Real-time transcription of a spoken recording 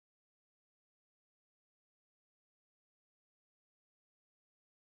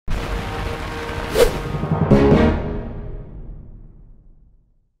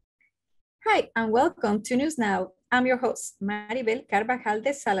Hi, and welcome to News Now. I'm your host, Maribel Carvajal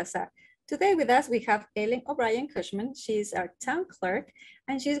de Salazar. Today with us, we have Ellen O'Brien Cushman. She's our town clerk,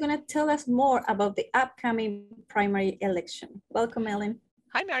 and she's going to tell us more about the upcoming primary election. Welcome, Ellen.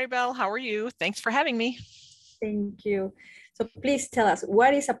 Hi, Maribel. How are you? Thanks for having me. Thank you. So please tell us,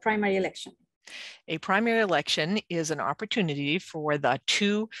 what is a primary election? A primary election is an opportunity for the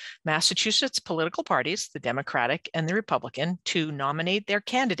two Massachusetts political parties, the Democratic and the Republican, to nominate their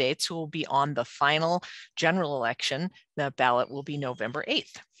candidates who will be on the final general election. The ballot will be November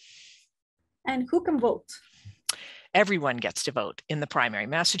 8th. And who can vote? Everyone gets to vote in the primary.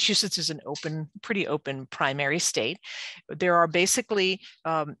 Massachusetts is an pretty open primary state. There are basically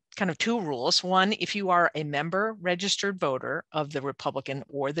kind of two rules. One, if you are a member registered voter of the Republican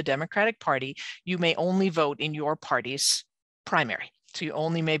or the Democratic Party, you may only vote in your party's primary. So you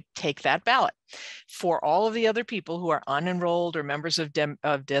only may take that ballot. For all of the other people who are unenrolled or members of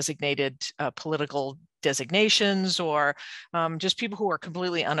designated political designations or just people who are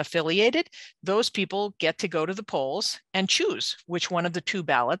completely unaffiliated, those people get to go to the polls and choose which one of the two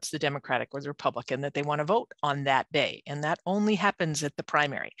ballots, the Democratic or the Republican, that they want to vote on that day. And that only happens at the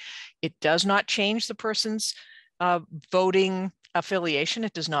primary. It does not change the person's voting affiliation.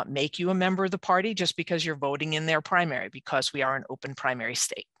 It does not make you a member of the party just because you're voting in their primary, because we are an open primary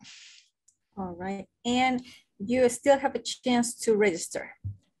state. All right. And you still have a chance to register.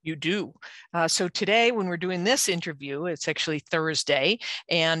 You do. So today, when we're doing this interview, it's actually Thursday,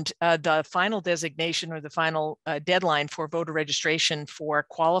 and the final designation or the final deadline for voter registration for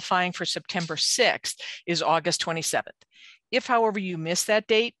qualifying for September 6th is August 27th. If, however, you miss that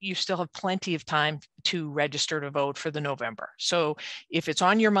date, you still have plenty of time to register to vote for the November. So if it's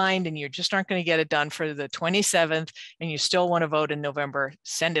on your mind and you just aren't going to get it done for the 27th and you still want to vote in November,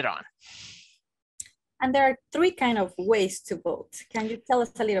 send it on. And there are three kind of ways to vote. Can you tell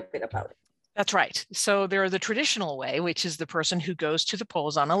us a little bit about it? That's right. So there are the traditional way, which is the person who goes to the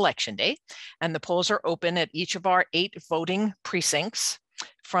polls on election day. And the polls are open at each of our 8 voting precincts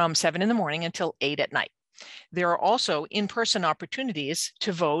from 7 in the morning until 8 at night. There are also in-person opportunities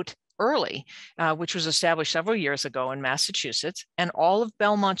to vote early, which was established several years ago in Massachusetts, and all of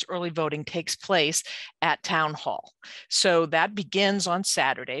Belmont's early voting takes place at Town Hall. So that begins on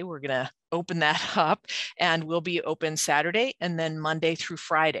Saturday. We're going to open that up, and we'll be open Saturday and then Monday through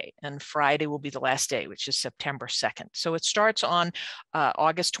Friday. And Friday will be the last day, which is September 2nd. So it starts on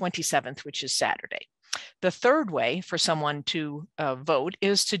August 27th, which is Saturday. The third way for someone to vote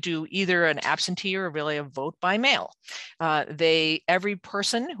is to do either an absentee or really a vote by mail. Every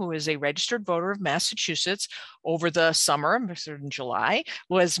person who is a registered voter of Massachusetts over the summer, in July,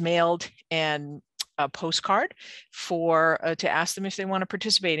 was mailed a postcard to ask them if they want to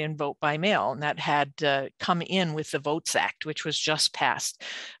participate in vote by mail. And that had come in with the Votes Act, which was just passed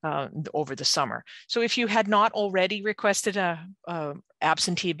over the summer. So if you had not already requested a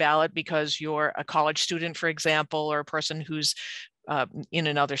absentee ballot because you're a college student, for example, or a person who's in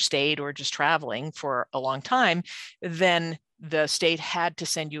another state or just traveling for a long time, then the state had to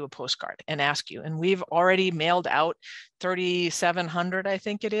send you a postcard and ask you. And we've already mailed out 3,700, I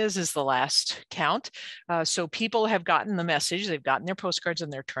think it is the last count. So people have gotten the message, they've gotten their postcards,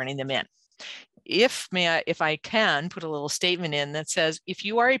 and they're turning them in. If I can put a little statement in that says, if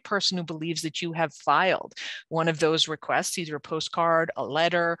you are a person who believes that you have filed one of those requests, either a postcard, a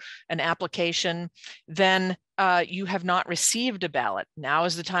letter, an application, then you have not received a ballot. Now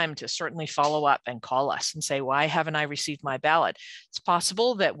is the time to certainly follow up and call us and say, why haven't I received my ballot? It's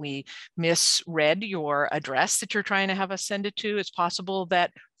possible that we misread your address that you're trying to have us send it to. It's possible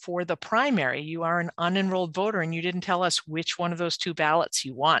that for the primary, you are an unenrolled voter and you didn't tell us which one of those two ballots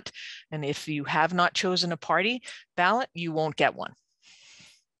you want. And if you have not chosen a party ballot, you won't get one.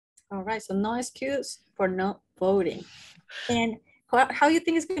 All right, so no excuse for not voting. And how do you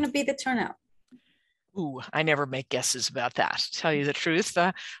think is going to be the turnout? Ooh, I never make guesses about that, to tell you the truth.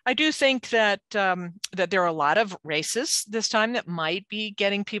 I do think that that there are a lot of races this time that might be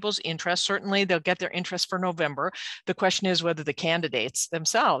getting people's interest. Certainly, they'll get their interest for November. The question is whether the candidates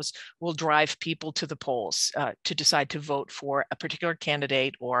themselves will drive people to the polls to decide to vote for a particular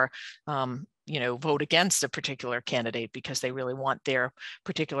candidate or vote against a particular candidate because they really want their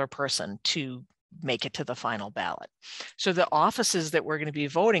particular person to make it to the final ballot. So the offices that we're going to be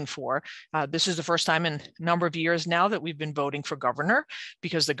voting for, this is the first time in a number of years now that we've been voting for governor,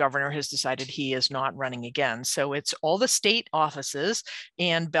 because the governor has decided he is not running again. So it's all the state offices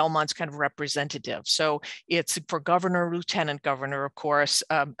and Belmont's kind of representative. So it's for governor, lieutenant governor, of course,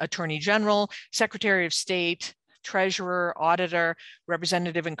 attorney general, secretary of state, treasurer, auditor,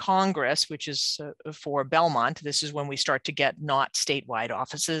 representative in Congress, which is for Belmont. This is when we start to get not statewide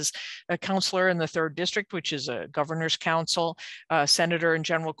offices, a counselor in the 3rd district, which is a governor's council, senator in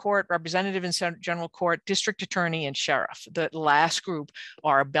general court, representative in general court, district attorney, and sheriff. The last group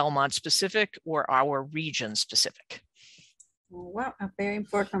are Belmont specific or our region specific. Wow, a very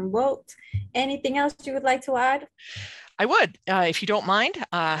important vote. Anything else you would like to add? I would, if you don't mind.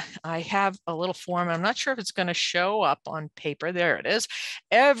 I have a little form. I'm not sure if it's going to show up on paper. There it is.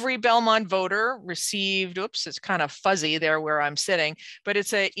 Every Belmont voter received, oops, it's kind of fuzzy there where I'm sitting, but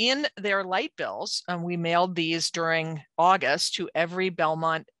it's in their light bills. We mailed these during August to every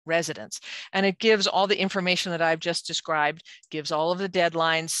Belmont residents. And it gives all the information that I've just described, gives all of the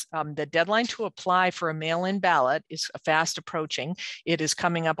deadlines. The deadline to apply for a mail-in ballot is fast approaching. It is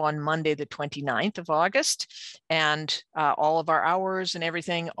coming up on Monday, the 29th of August. And all of our hours and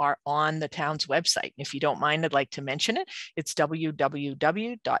everything are on the town's website. If you don't mind, I'd like to mention it. It's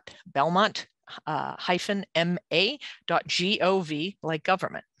www.belmont-ma.gov, like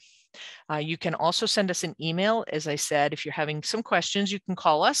government. You can also send us an email. As I said, if you're having some questions, you can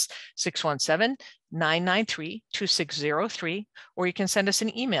call us 617-993-2603, or you can send us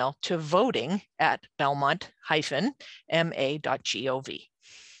an email to voting@belmont-ma.gov.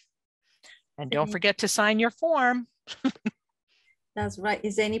 And don't forget to sign your form. That's right.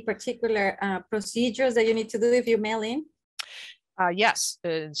 Is there any particular procedures that you need to do if you mail in? Yes.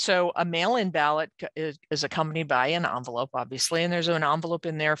 So a mail-in ballot is accompanied by an envelope, obviously, and there's an envelope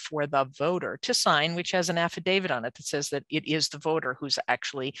in there for the voter to sign, which has an affidavit on it that says that it is the voter who's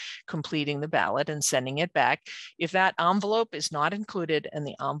actually completing the ballot and sending it back. If that envelope is not included and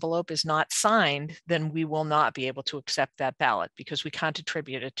the envelope is not signed, then we will not be able to accept that ballot because we can't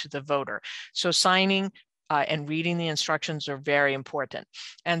attribute it to the voter. So signing and reading the instructions are very important.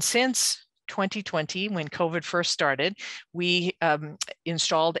 And since 2020, when COVID first started, we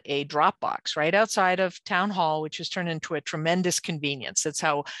installed a drop box right outside of Town Hall, which has turned into a tremendous convenience. That's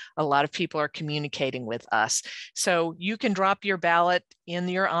how a lot of people are communicating with us. So you can drop your ballot in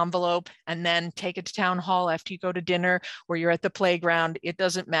your envelope and then take it to Town Hall after you go to dinner or you're at the playground. It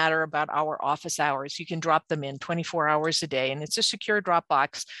doesn't matter about our office hours. You can drop them in 24 hours a day, and it's a secure drop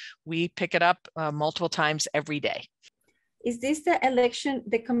box. We pick it up multiple times every day. Is this the election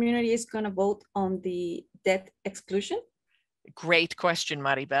the community is going to vote on the debt exclusion? Great question,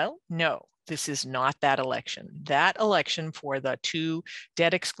 Maribel. No, this is not that election. That election for the 2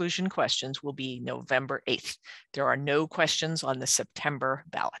 debt exclusion questions will be November 8th. There are no questions on the September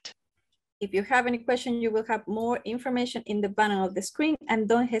ballot. If you have any question, you will have more information in the bottom of the screen, and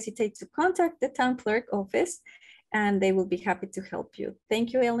don't hesitate to contact the town clerk office and they will be happy to help you.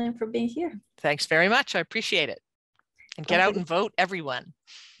 Thank you, Ellen, for being here. Thanks very much. I appreciate it. And get out and vote, everyone.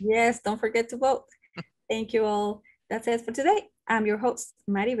 Yes, don't forget to vote. Thank you all. That's it for today. I'm your host,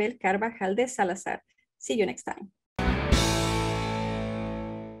 Maribel Carvajal de Salazar. See you next time.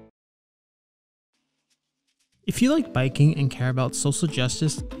 If you like biking and care about social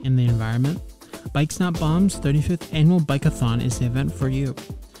justice and the environment, Bikes Not Bombs 35th Annual Bikeathon is the event for you.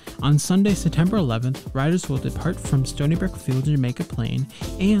 On Sunday, September 11th, riders will depart from Stony Brook Field in Jamaica Plain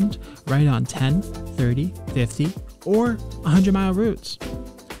and ride on 10, 30, 50, or 100-mile routes.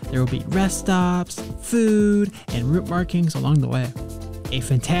 There will be rest stops, food, and route markings along the way. A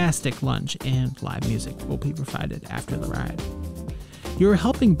fantastic lunch and live music will be provided after the ride. You are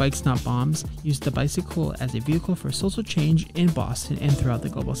helping Bikes Not Bombs use the bicycle as a vehicle for social change in Boston and throughout the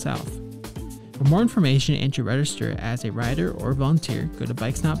Global South. For more information and to register as a rider or volunteer, go to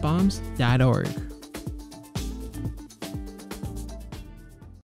bikesnotbombs.org.